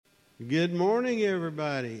Good morning,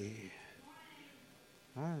 everybody.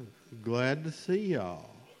 I'm glad to see y'all.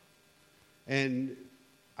 And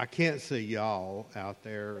I can't see y'all out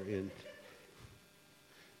there in,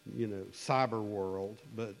 cyber world,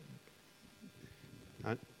 but,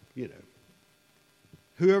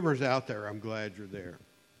 whoever's out there, I'm glad you're there.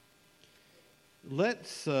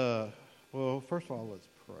 Let's, first of all, let's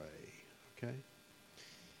pray, okay?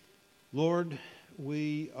 Lord,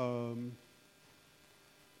 we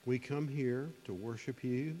come here to worship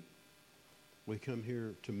you. We come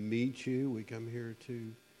here to meet you. We come here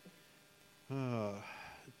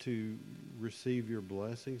to receive your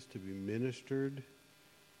blessings, to be ministered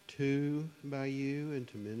to by you and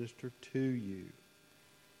to minister to you.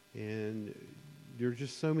 And there are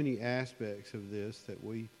just so many aspects of this that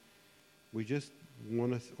we just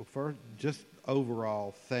want to, first, just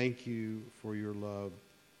overall, thank you for your love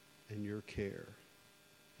and your care.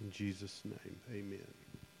 In Jesus' name, amen.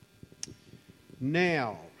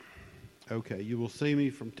 Now, okay, you will see me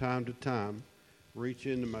from time to time reach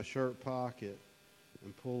into my shirt pocket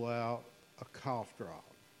and pull out a cough drop.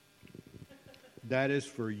 That is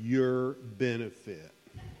for your benefit.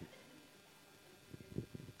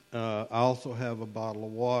 I also have a bottle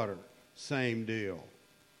of water. Same deal.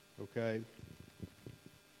 Okay?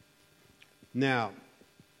 Now,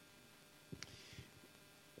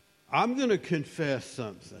 I'm going to confess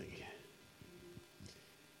something.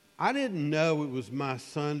 I didn't know it was my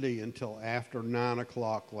Sunday until after 9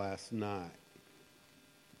 o'clock last night.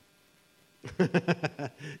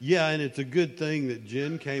 Yeah, and it's a good thing that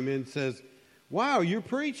Jen came in and says, "Wow, you're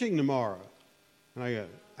preaching tomorrow." And I go,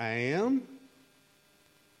 "I am?"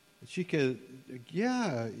 And she goes,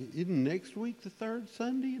 "Yeah, isn't next week the third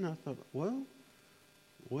Sunday?" And I thought, well,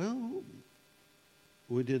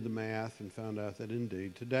 we did the math and found out that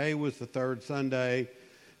indeed today was the third Sunday.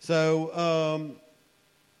 So,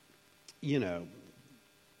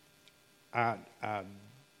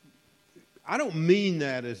 I don't mean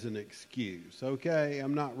that as an excuse, okay?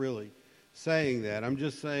 I'm not really saying that. I'm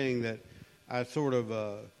just saying that I sort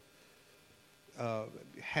of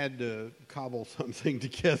had to cobble something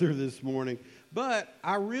together this morning. But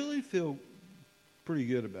I really feel pretty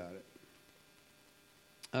good about it.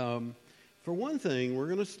 For one thing, we're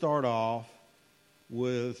going to start off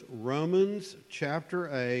with Romans chapter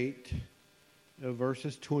 8,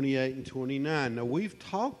 verses 28 and 29. Now, we've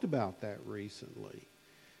talked about that recently,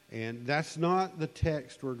 and that's not the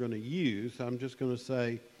text we're going to use. I'm just going to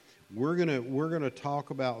say we're going to talk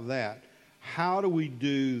about that. How do we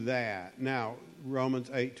do that? Now, Romans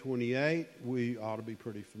 8:28, we ought to be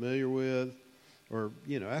pretty familiar with, or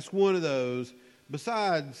that's one of those.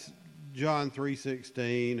 Besides John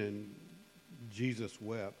 3:16 and Jesus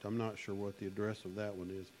wept. I'm not sure what the address of that one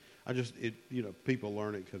is. People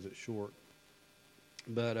learn it because it's short.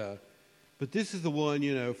 But this is the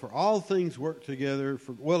one, for all things work together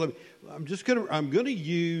for. Well, I'm going to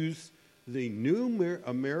use the New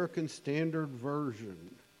American Standard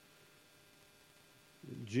Version.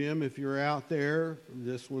 Jim, if you're out there,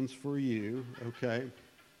 this one's for you. Okay.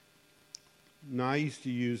 No, I used to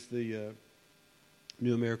use the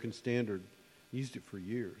New American Standard. Used it for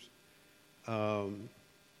years.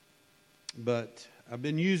 But I've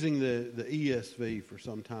been using the ESV for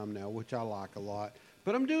some time now, which I like a lot.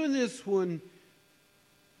 But I'm doing this one,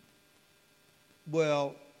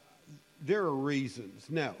 well, there are reasons.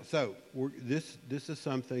 Now, so this is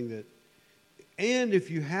something that, and if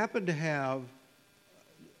you happen to have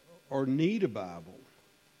or need a Bible,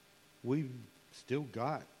 we've still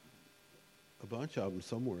got a bunch of them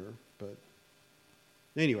somewhere. But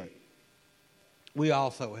anyway, we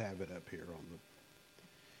also have it up here on the.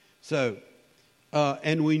 So,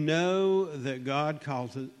 and we know that God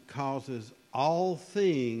causes all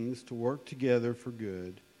things to work together for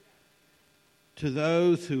good to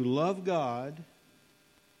those who love God,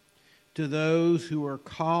 to those who are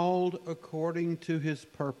called according to His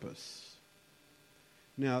purpose.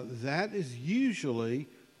 Now, that is usually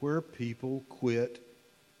where people quit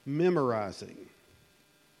memorizing.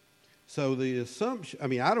 So the assumption,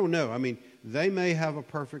 I don't know. They may have a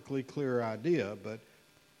perfectly clear idea, but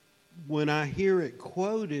when I hear it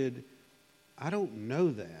quoted, I don't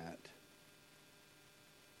know that.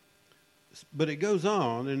 But it goes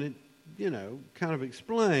on and it, kind of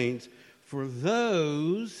explains, for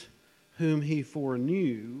those whom He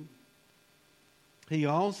foreknew, He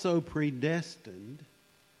also predestined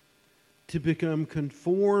to become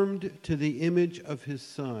conformed to the image of His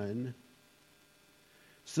Son,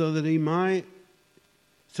 so that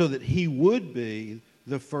He would be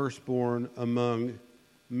the firstborn among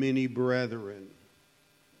many brethren.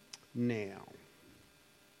 Now,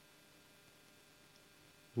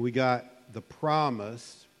 we got the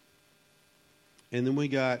promise, and then we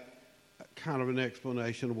got kind of an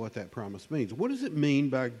explanation of what that promise means. What does it mean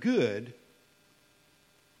by good?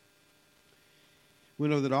 We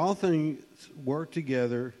know that all things work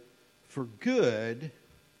together for good.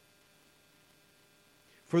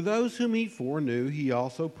 For those whom he foreknew, he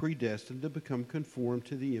also predestined to become conformed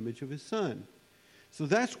to the image of his Son. So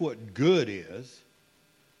that's what good is.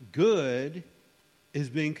 Good is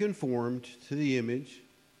being conformed to the image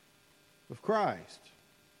of Christ,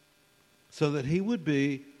 so that he would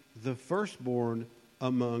be the firstborn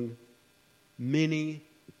among many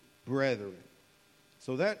brethren.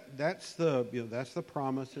 So that's the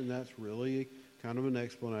promise, and that's really kind of an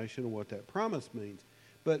explanation of what that promise means.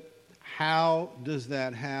 But how does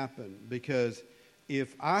that happen? Because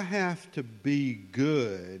if I have to be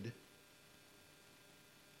good,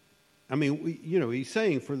 I mean, he's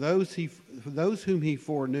saying for those whom he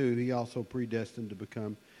foreknew, he also predestined to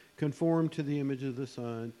become conformed to the image of the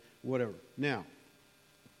Son, whatever. Now,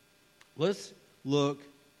 let's look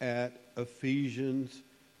at Ephesians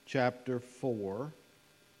chapter 4.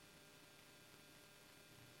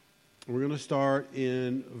 We're going to start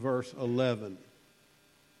in verse 11.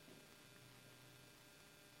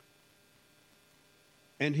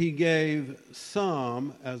 And he gave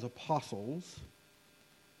some as apostles,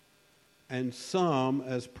 and some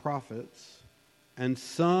as prophets, and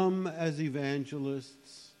some as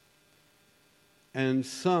evangelists, and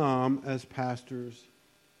some as pastors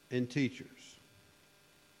and teachers.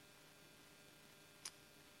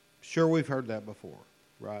 Sure, we've heard that before,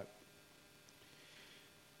 right?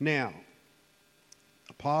 Now,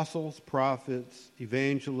 apostles, prophets,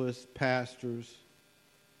 evangelists, pastors,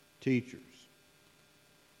 teachers.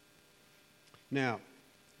 Now,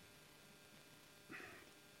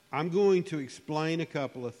 I'm going to explain a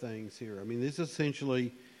couple of things here. I mean, this is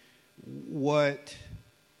essentially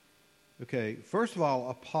first of all,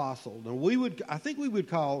 apostle. Now, I think we would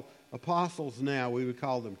call apostles now, we would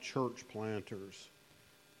call them church planters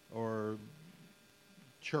or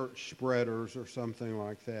church spreaders or something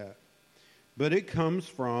like that. But it comes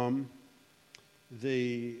from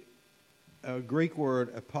the Greek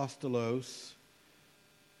word apostolos,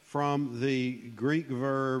 from the Greek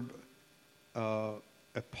verb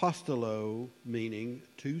apostolo, meaning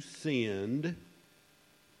to send,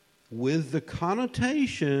 with the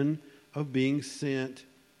connotation of being sent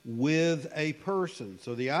with a person.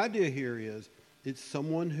 So the idea here is it's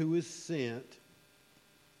someone who is sent,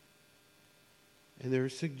 and there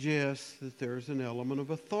suggests that there's an element of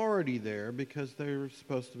authority there because they're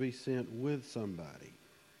supposed to be sent with somebody.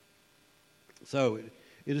 So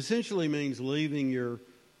it essentially means leaving your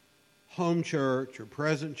home church or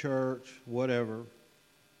present church, whatever,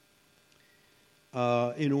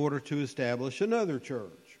 in order to establish another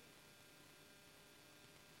church.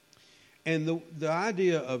 And the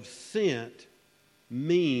idea of sent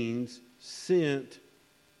means sent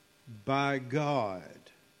by God.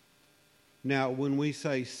 Now, when we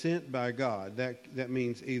say sent by God, that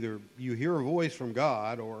means either you hear a voice from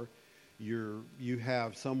God or you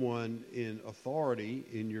have someone in authority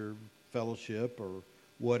in your fellowship or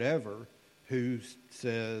whatever who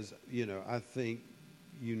says, I think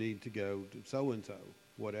you need to go to so-and-so,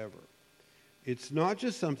 whatever. It's not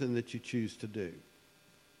just something that you choose to do.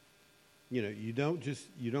 You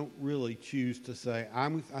don't really choose to say, I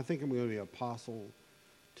think I'm going to be an apostle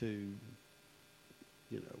to,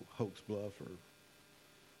 Hoax Bluff or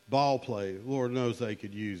ball play. Lord knows they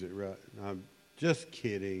could use it, right? I'm just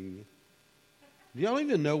kidding. Do y'all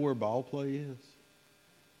even know where ball play is?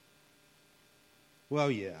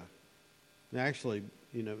 Well, yeah. Actually,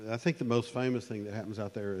 I think the most famous thing that happens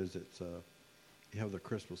out there is you have the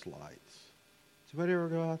Christmas lights. Does anybody ever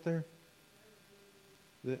go out there?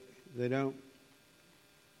 They don't?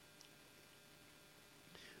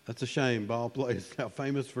 That's a shame. Ball play is now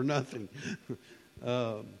famous for nothing.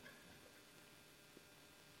 So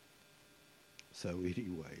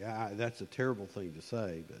anyway, that's a terrible thing to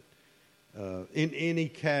say, but in any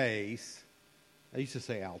case, I used to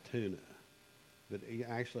say Altoona, but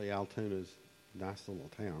actually Altoona's a nice little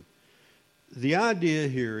town. The idea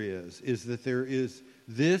here is that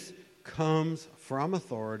this comes from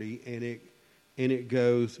authority and it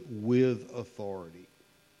goes with authority.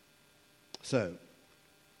 So,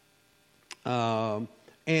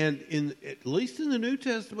 and at least in the New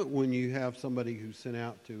Testament, when you have somebody who's sent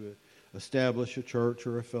out to establish a church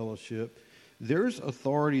or a fellowship, there's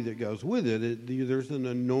authority that goes with it. There's an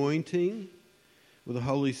anointing with the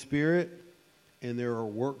Holy Spirit, and there are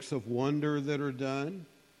works of wonder that are done.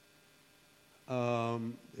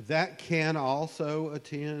 That can also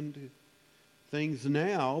attend things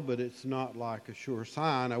now, but it's not like a sure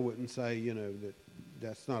sign. I wouldn't say, that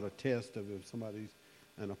that's not a test of if somebody's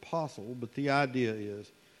an apostle, but the idea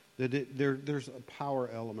is that there's a power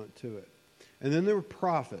element to it. And then there were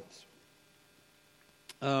prophets.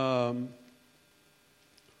 Now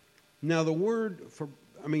the word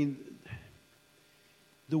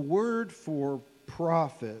for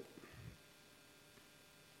prophet,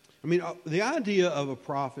 the idea of a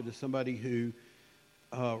prophet is somebody who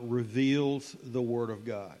reveals the Word of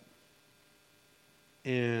God.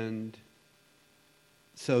 And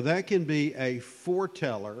so that can be a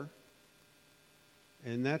foreteller,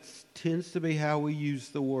 and that tends to be how we use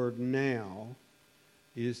the word now,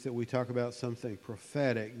 is that we talk about something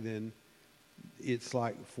prophetic, then it's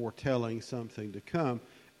like foretelling something to come.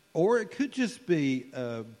 Or it could just be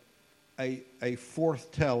a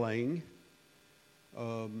forthtelling,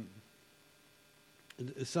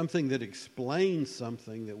 something that explains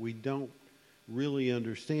something that we don't really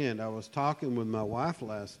understand. I was talking with my wife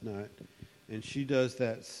last night, and she does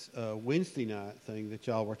that Wednesday night thing that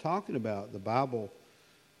y'all were talking about, the Bible,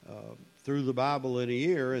 through the Bible in a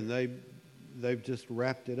year, and they've just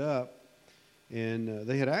wrapped it up. And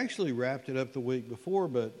they had actually wrapped it up the week before,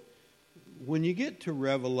 but when you get to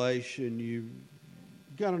Revelation, you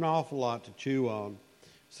got an awful lot to chew on.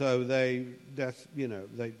 So they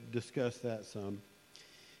discuss that some.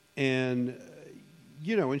 And,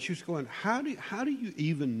 and she was going, how do you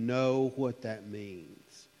even know what that means?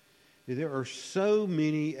 There are so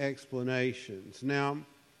many explanations. Now,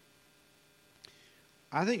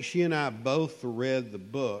 I think she and I both read the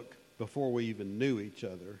book before we even knew each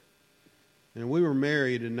other. And we were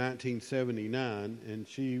married in 1979, and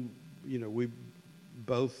she, we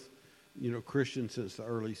both, Christians since the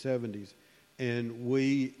early 70s. And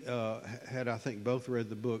we had, I think, both read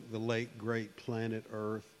the book, The Late Great Planet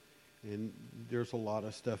Earth. And there's a lot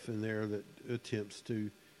of stuff in there that attempts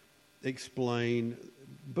to explain.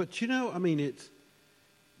 But, it's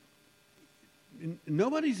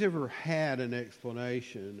nobody's ever had an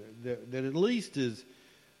explanation that at least is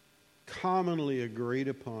commonly agreed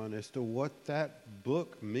upon as to what that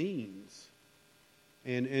book means.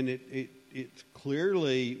 And it's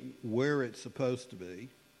clearly where it's supposed to be.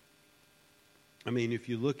 If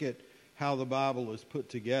you look at how the Bible is put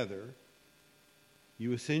together,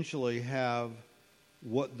 you essentially have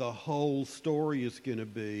what the whole story is going to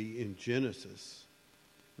be in Genesis.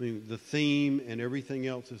 The theme and everything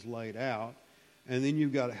else is laid out. And then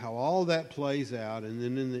you've got how all that plays out. And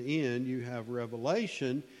then in the end, you have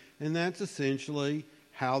Revelation. And that's essentially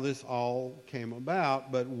how this all came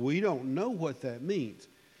about. But we don't know what that means.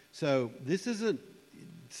 So this is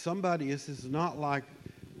not like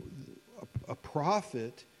a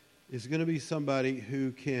prophet is going to be somebody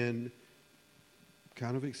who can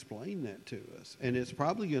kind of explain that to us. And it's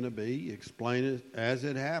probably going to be explain it as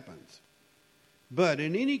it happens. But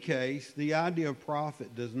in any case, the idea of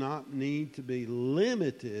prophet does not need to be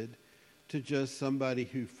limited to just somebody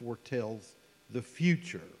who foretells the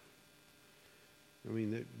future.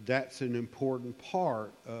 That's an important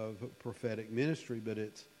part of prophetic ministry, but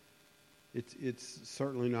it's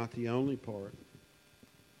certainly not the only part.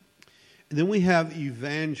 And then we have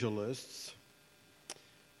evangelists.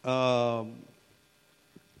 And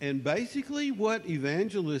basically what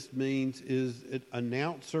evangelist means is an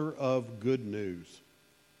announcer of good news.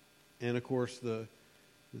 And of course the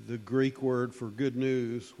Greek word for good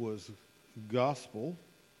news was gospel.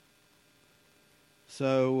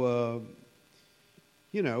 So,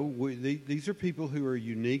 these are people who are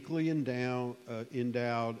uniquely endowed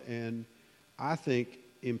and I think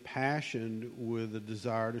impassioned with a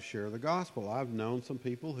desire to share the gospel. I've known some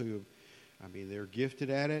people who, they're gifted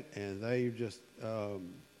at it and they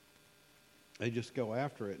just go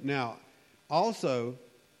after it. Now, also,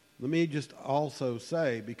 let me just also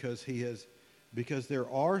say, because there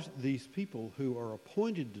are these people who are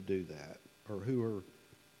appointed to do that, or who are,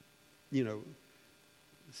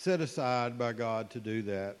 set aside by God to do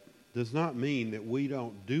that, does not mean that we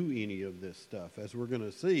don't do any of this stuff. As we're going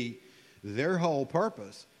to see, their whole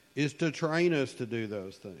purpose is to train us to do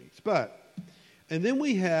those things. And then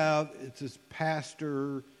we have, it's this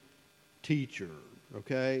pastor, teacher,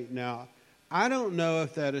 okay? Now, I don't know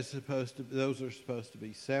if those are supposed to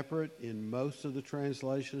be separate. In most of the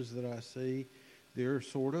translations that I see, they're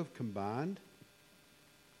sort of combined.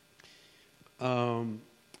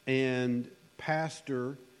 And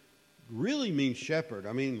pastor really means shepherd.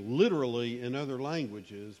 Literally in other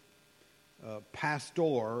languages,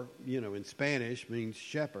 pastor, in Spanish means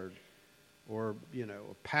shepherd. Or, a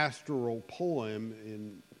pastoral poem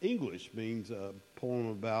in English means a poem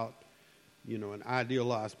about, an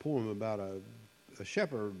idealized poem about a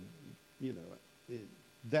shepherd,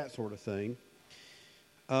 that sort of thing.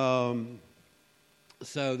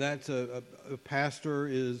 So that's a pastor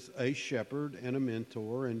is a shepherd and a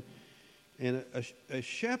mentor, and a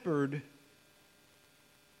shepherd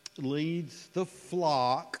leads the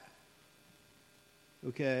flock,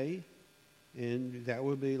 okay, and that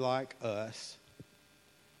would be like us,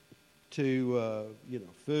 to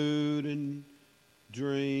food and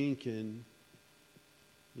drink, and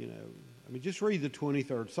just read the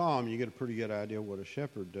 23rd Psalm, you get a pretty good idea of what a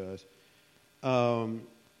shepherd does.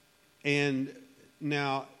 And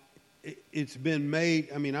now, it's been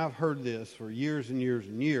made, I've heard this for years and years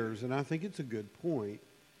and years, and I think it's a good point,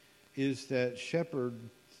 is that shepherd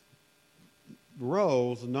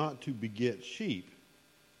roles not to beget sheep.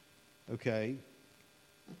 Okay?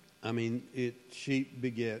 Sheep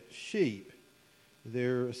beget sheep.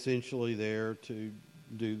 They're essentially there to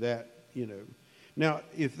do that, Now,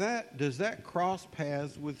 does that cross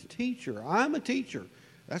paths with teacher? I'm a teacher.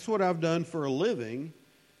 That's what I've done for a living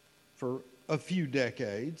for a few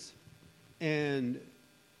decades. And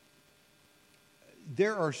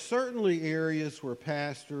there are certainly areas where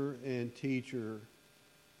pastor and teacher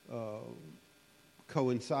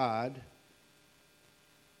coincide.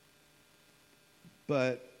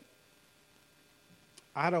 But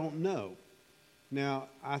I don't know. Now,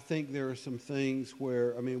 I think there are some things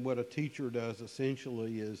where, what a teacher does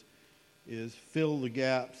essentially is fill the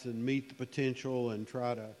gaps and meet the potential and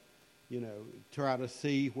try to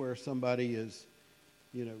see where somebody is,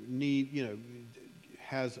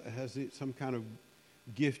 has some kind of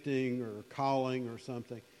gifting or calling or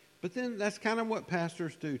something. But then that's kind of what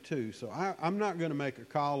pastors do too. So I'm not going to make a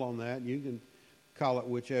call on that. You can call it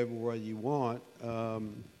whichever way you want.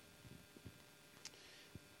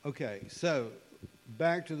 Okay, so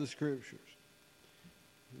back to the scriptures.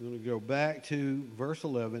 I'm going to go back to verse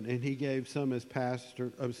 11. And he gave some as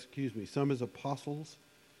some as apostles,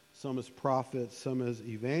 some as prophets, some as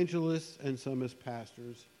evangelists, and some as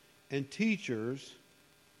pastors and teachers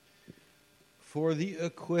for the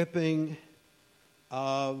equipping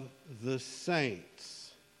of the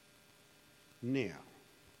saints. Now,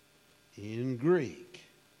 in Greek,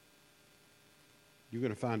 you're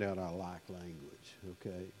going to find out I like language,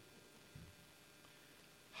 okay?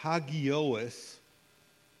 Hagios,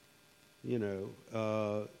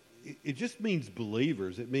 it just means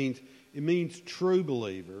believers. It means true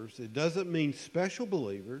believers. It doesn't mean special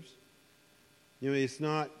believers. It's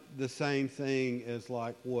not the same thing as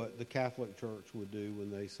like what the Catholic Church would do when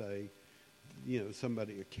they say,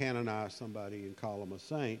 somebody canonize somebody and call them a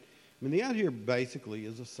saint. The idea here basically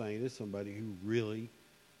is a saint is somebody who really,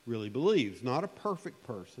 really believes, not a perfect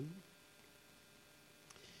person.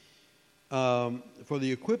 For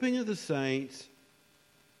the equipping of the saints,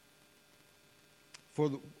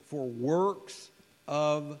 for works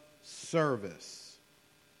of service.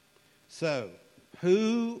 So,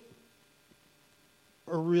 who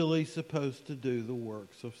are really supposed to do the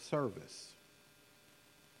works of service?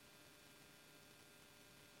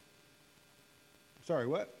 Sorry,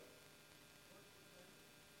 what?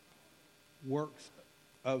 Works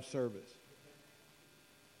of service.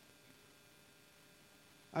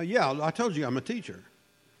 Yeah, I told you I'm a teacher.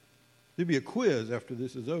 There'll be a quiz after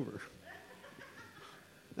this is over.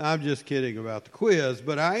 I'm just kidding about the quiz,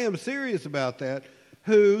 but I am serious about that.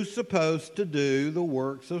 Who's supposed to do the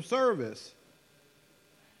works of service?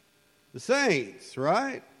 The saints,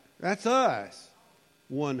 right? That's us.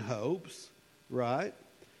 One hopes, right?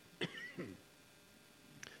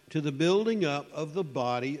 To the building up of the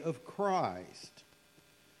body of Christ.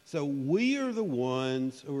 So we are the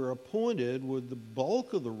ones who are appointed with the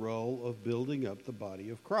bulk of the role of building up the body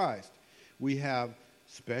of Christ. We have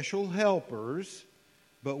special helpers,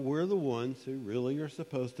 but we're the ones who really are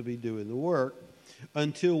supposed to be doing the work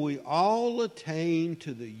until we all attain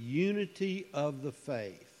to the unity of the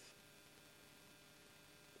faith.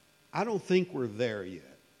 I don't think we're there yet.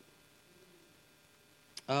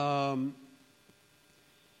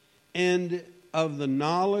 And of the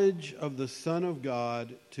knowledge of the Son of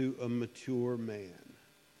God to a mature man.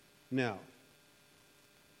 Now,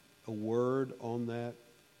 a word on that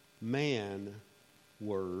man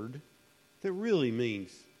word that really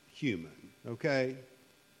means human, okay?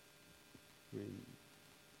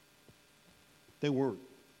 They weren't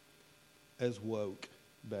as woke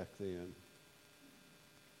back then,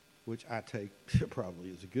 which I take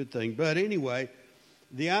probably as a good thing. But anyway,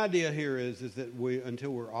 the idea here is that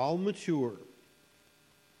until we're all mature,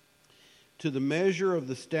 to the measure of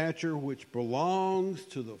the stature which belongs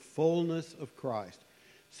to the fullness of Christ.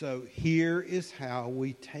 So here is how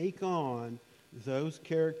we take on those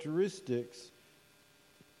characteristics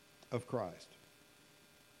of Christ.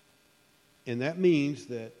 And that means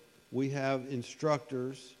that we have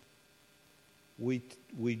instructors. We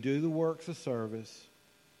do the works of service.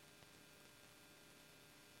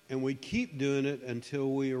 And we keep doing it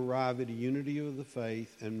until we arrive at a unity of the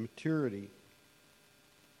faith and maturity.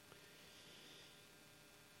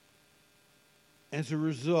 As a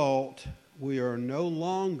result, we are no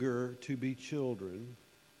longer to be children,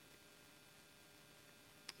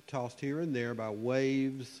 tossed here and there by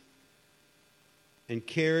waves and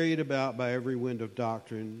carried about by every wind of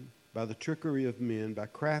doctrine, by the trickery of men, by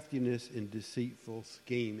craftiness and deceitful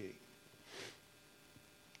scheming.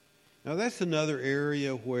 Now that's another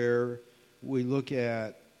area where we look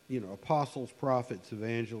at, apostles, prophets,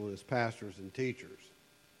 evangelists, pastors, and teachers.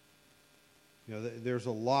 There's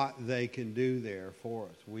a lot they can do there for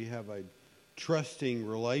us. We have a trusting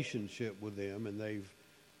relationship with them, and they've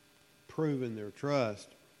proven their trust,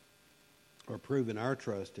 or proven our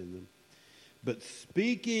trust in them. But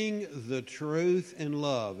speaking the truth in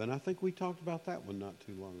love, and I think we talked about that one not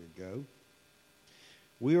too long ago,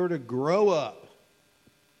 we are to grow up.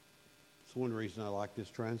 That's one reason I like this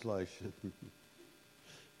translation.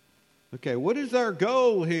 Okay, what is our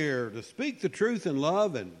goal here? To speak the truth in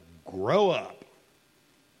love and grow up.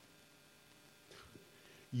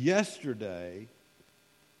 Yesterday,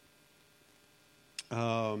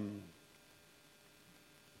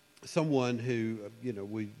 someone who,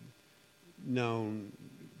 we've known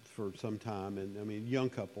for some time, and a young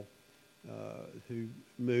couple who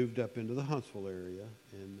moved up into the Huntsville area,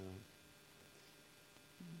 and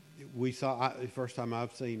we saw, the first time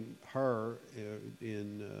I've seen her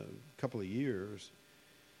in a couple of years,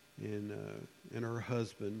 and her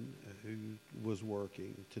husband who was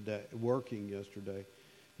working yesterday,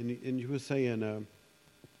 and he was saying, and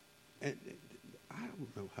I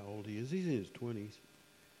don't know how old he is. He's in his 20s,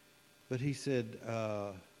 but he said,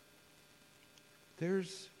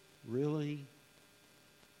 "There's really."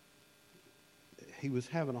 He was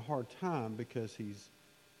having a hard time because he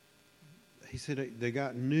said they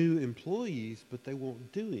got new employees, but they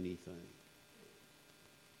won't do anything.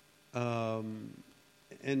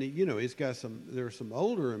 And he's got there are some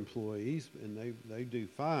older employees, and they do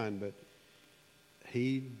fine, but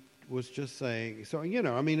he was just saying, so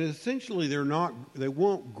essentially they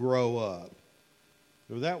won't grow up.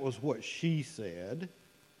 So that was what she said,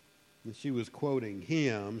 and she was quoting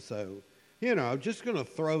him. So I'm just going to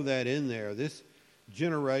throw that in there. This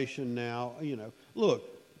generation now, look,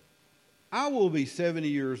 I will be 70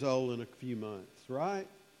 years old in a few months, right?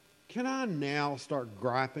 Can I now start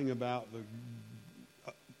griping about the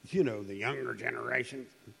younger generation?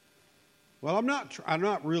 Well, I'm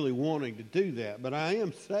not really wanting to do that, but I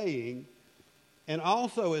am saying, and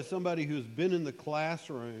also as somebody who's been in the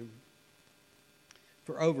classroom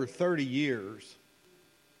for over 30 years,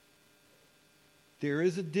 there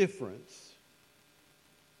is a difference.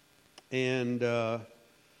 And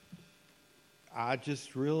I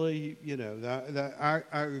just really, I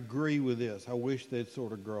agree with this. I wish they'd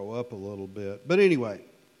sort of grow up a little bit. But anyway,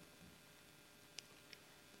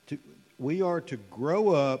 we are to grow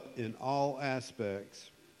up in all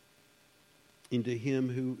aspects into Him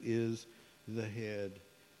who is the head,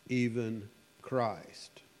 even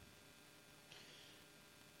Christ,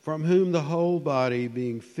 from whom the whole body,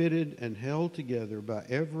 being fitted and held together by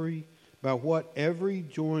what every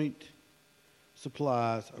joint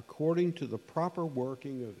supplies, according to the proper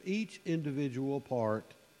working of each individual part,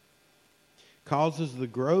 causes the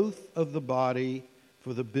growth of the body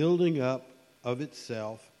for the building up of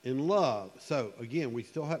itself in love. So again, we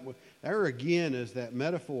still have, there again is that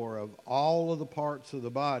metaphor of all of the parts of the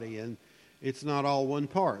body, and it's not all one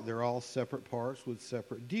part. They're all separate parts with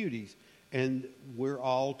separate duties, and we're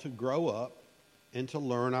all to grow up and to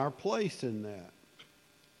learn our place in that.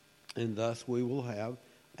 And thus we will have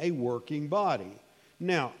a working body.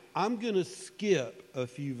 Now, I'm going to skip a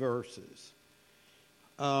few verses.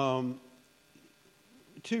 2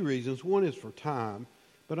 reasons. One is for time,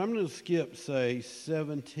 but I'm going to skip, say,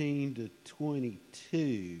 17 to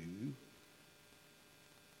 22.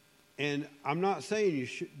 And I'm not saying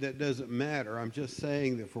that doesn't matter. I'm just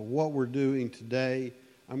saying that for what we're doing today,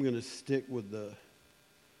 I'm going to stick with the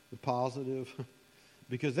positive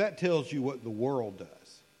because that tells you what the world does.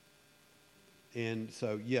 And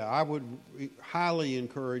so, I would highly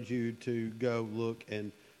encourage you to go look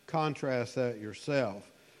and contrast that yourself.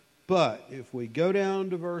 But if we go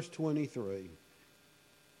down to verse 23,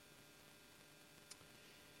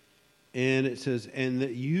 and it says, "And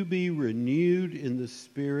that you be renewed in the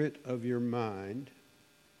spirit of your mind,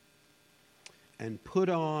 and put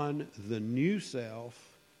on the new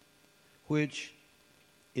self, which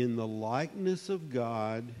in the likeness of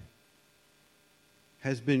God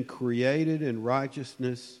has been created in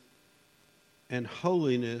righteousness and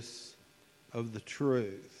holiness of the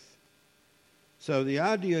truth. So the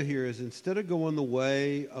idea here is, instead of going the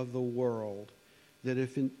way of the world, that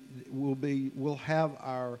we'll have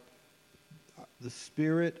the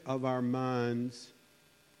spirit of our minds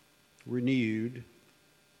renewed.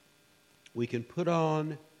 We can put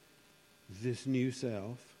on this new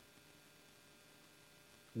self,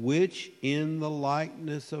 which in the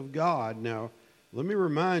likeness of God. Now, let me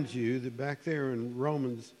remind you that back there in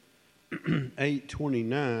Romans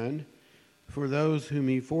 8:29, for those whom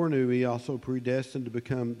he foreknew, he also predestined to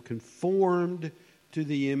become conformed to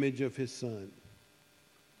the image of his Son,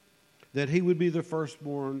 that he would be the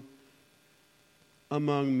firstborn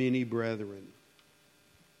among many brethren.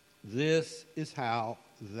 This is how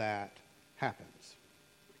that happens.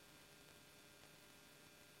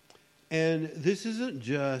 And this isn't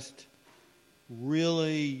just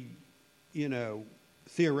really,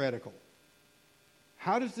 theoretical.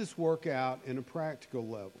 How does this work out in a practical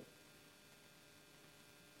level?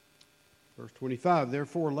 Verse 25,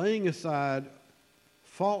 therefore, laying aside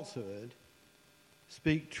falsehood,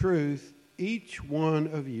 speak truth, each one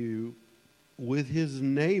of you with his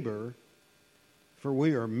neighbor, for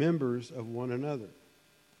we are members of one another.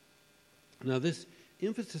 Now, this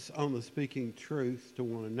emphasis on the speaking truth to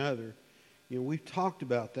one another, we've talked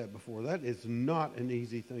about that before. That is not an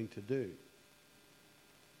easy thing to do.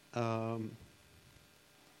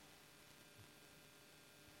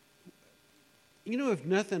 If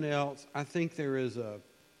nothing else, I think there is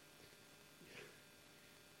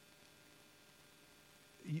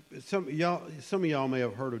some of y'all may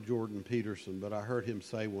have heard of Jordan Peterson, but I heard him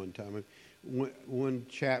say one time, one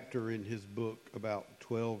chapter in his book about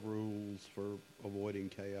 12 rules for avoiding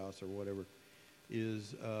chaos or whatever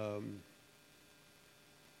is,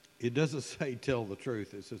 it doesn't say tell the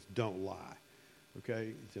truth. It says don't lie.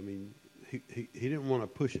 Okay? He didn't want to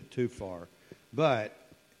push it too far, but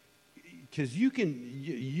because you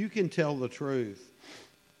can tell the truth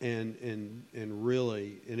and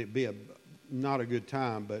really, and it be not a good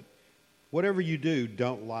time, but whatever you do,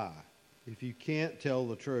 don't lie. If you can't tell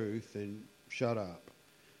the truth, then shut up.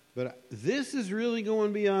 But this is really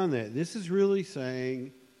going beyond that. This is really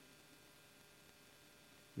saying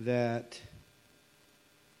that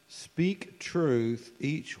speak truth,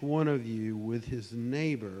 each one of you with his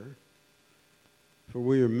neighbor, for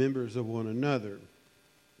we are members of one another.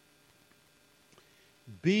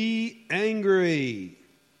 Be angry,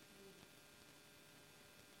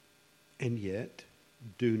 and yet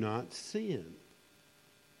do not sin.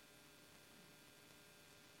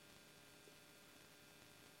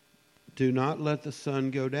 Do not let the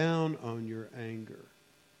sun go down on your anger.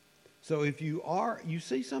 So if you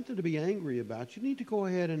see something to be angry about, you need to go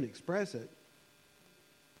ahead and express it.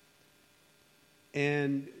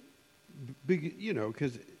 And,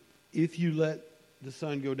 because if you let the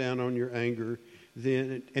sun go down on your anger,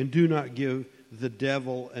 then, and do not give the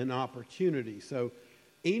devil an opportunity. So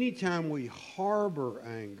anytime we harbor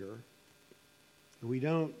anger, we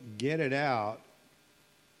don't get it out,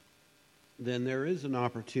 then there is an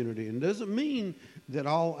opportunity. And it doesn't mean that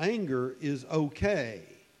all anger is okay.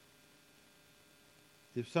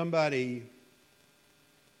 If somebody,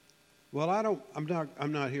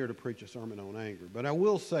 I'm not here to preach a sermon on anger, but I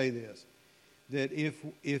will say this, that if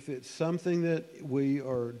it's something that we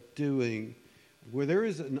are doing where there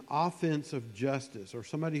is an offense of justice, or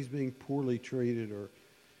somebody's being poorly treated, or,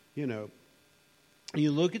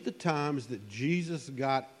 you look at the times that Jesus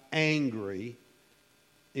got angry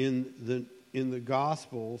in the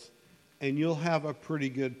Gospels, and you'll have a pretty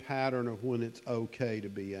good pattern of when it's okay to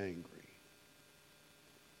be angry.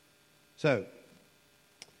 So,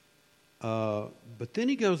 but then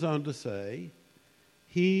he goes on to say,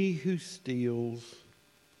 he who steals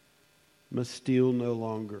must steal no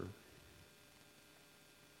longer,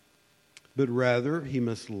 but rather he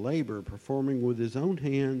must labor, performing with his own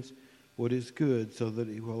hands what is good, so that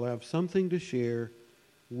he will have something to share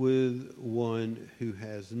with one who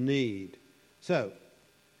has need. So,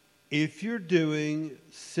 if you're doing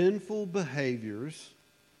sinful behaviors,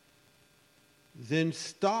 then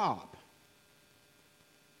stop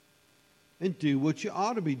and do what you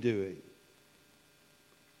ought to be doing.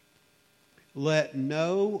 Let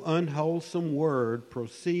no unwholesome word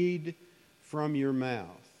proceed from your mouth.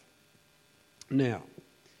 Now,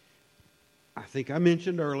 I think I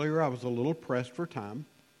mentioned earlier I was a little pressed for time.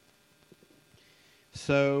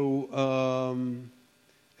 So,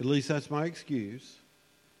 at least that's my excuse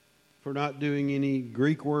for not doing any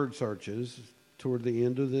Greek word searches toward the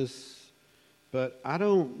end of this. But I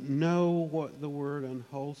don't know what the word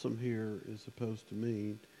unwholesome here is supposed to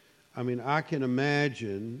mean. I mean, I can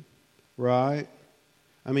imagine, right?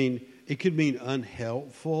 I mean, it could mean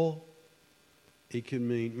unhelpful. It could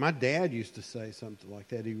mean, my dad used to say something like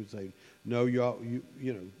that. He would say, no,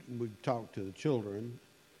 we'd talk to the children.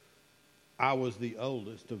 I was the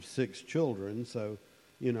oldest of 6 children, so,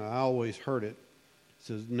 I always heard it. It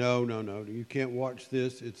says, no, you can't watch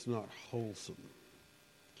this. It's not wholesome.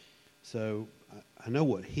 So I know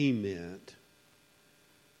what he meant.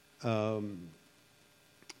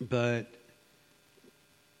 But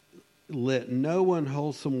let no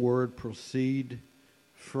unwholesome word proceed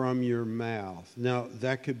from your mouth. Now,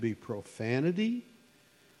 that could be profanity,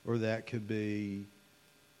 or that could be,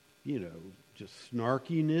 just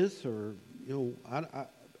snarkiness, or,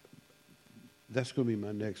 that's going to be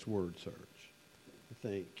my next word search, I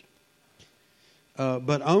think.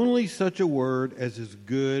 But only such a word as is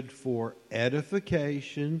good for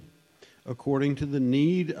edification, according to the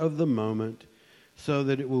need of the moment, so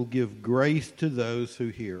that it will give grace to those who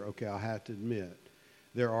hear. Okay, I'll have to admit,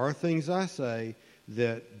 there are things I say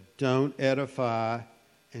that don't edify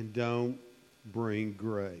and don't bring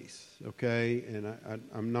grace, okay? And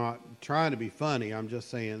I'm not trying to be funny. I'm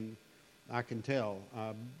just saying I can tell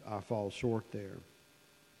I fall short there.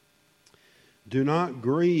 Do not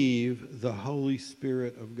grieve the Holy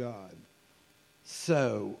Spirit of God.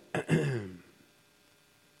 So,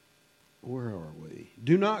 where are we?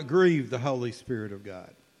 Do not grieve the Holy Spirit of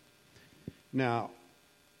God. Now,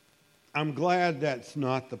 I'm glad that's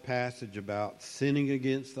not the passage about sinning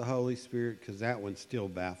against the Holy Spirit, because that one still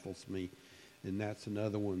baffles me. And that's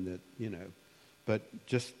another one that, but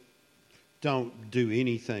just don't do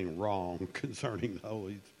anything wrong concerning the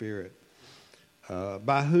Holy Spirit.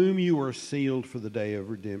 By whom you are sealed for the day of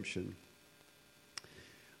redemption.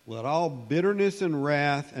 Let all bitterness and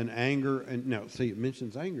wrath and anger, it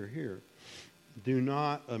mentions anger here.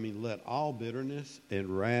 Let all bitterness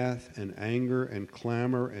and wrath and anger and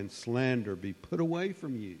clamor and slander be put away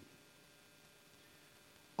from you,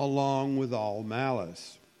 along with all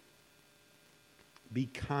malice. Be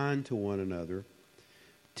kind to one another,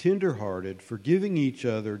 tender-hearted, forgiving each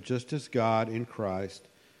other, just as God in Christ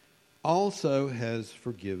also has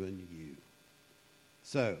forgiven you.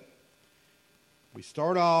 So, we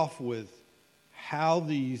start off with how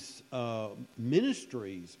these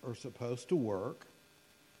ministries are supposed to work.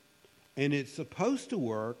 And it's supposed to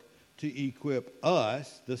work to equip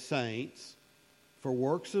us, the saints, for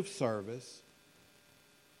works of service.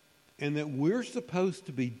 And that we're supposed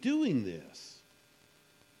to be doing this.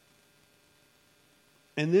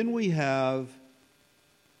 And then we have,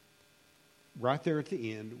 right there at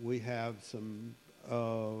the end, we have some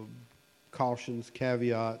cautions,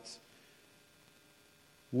 caveats,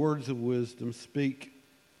 words of wisdom. Speak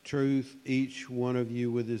truth, each one of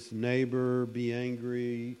you with his neighbor. Be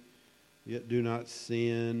angry, yet do not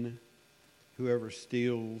sin. Whoever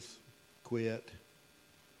steals, quit.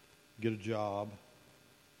 Get a job.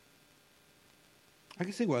 I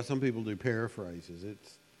can see why some people do paraphrases. It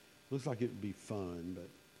looks like it would be fun,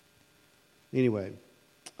 but anyway.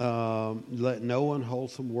 Let no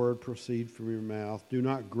unwholesome word proceed from your mouth. Do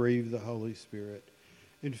not grieve the Holy Spirit.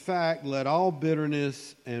 In fact, let all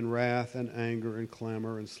bitterness and wrath and anger and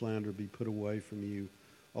clamor and slander be put away from you,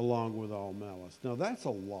 along with all malice. Now, that's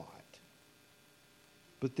a lot.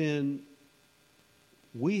 But then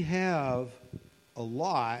we have a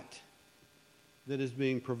lot that is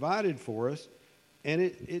being provided for us, and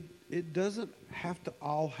it doesn't have to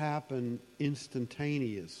all happen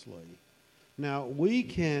instantaneously. Now, we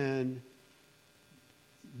can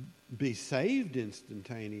be saved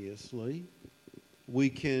instantaneously. We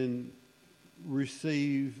can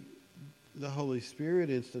receive the Holy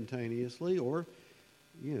Spirit instantaneously, or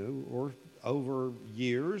over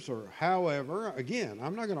years, or however. Again,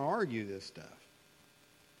 I'm not going to argue this stuff.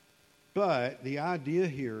 But the idea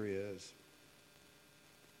here is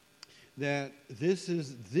that this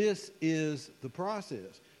is the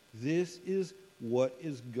process. This is what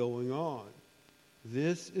is going on.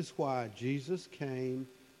 This is why Jesus came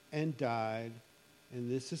and died,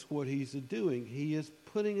 and this is what he's doing. He is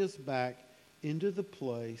putting us back into the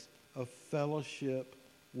place of fellowship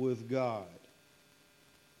with God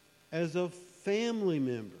as a family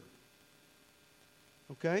member.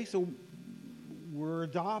 Okay, so we're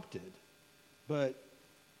adopted, but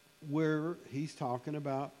he's talking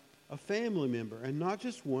about a family member, and not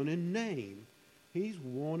just one in name. He's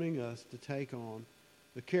wanting us to take on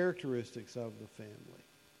the characteristics of the family.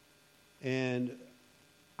 And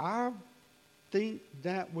I think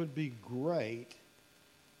that would be great.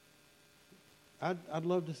 I'd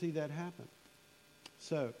love to see that happen.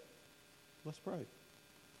 So, let's pray.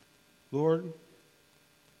 Lord,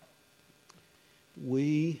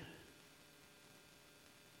 we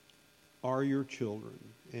are your children,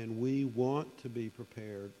 and we want to be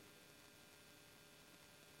prepared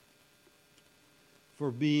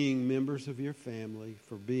for being members of your family,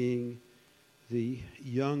 for being the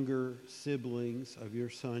younger siblings of your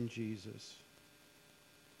Son Jesus.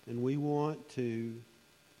 And we want to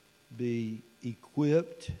be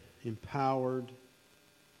equipped, empowered,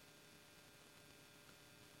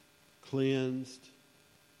 cleansed,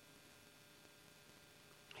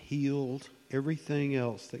 healed, everything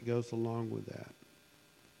else that goes along with that.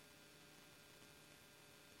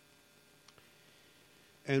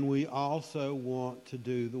 And we also want to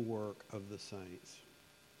do the work of the saints.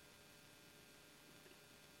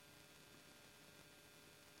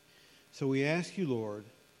 So we ask you, Lord,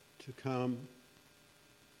 to come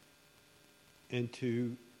and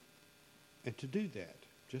to do that,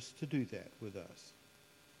 just to do that with us.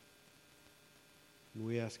 And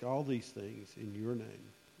we ask all these things in your name.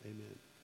 Amen.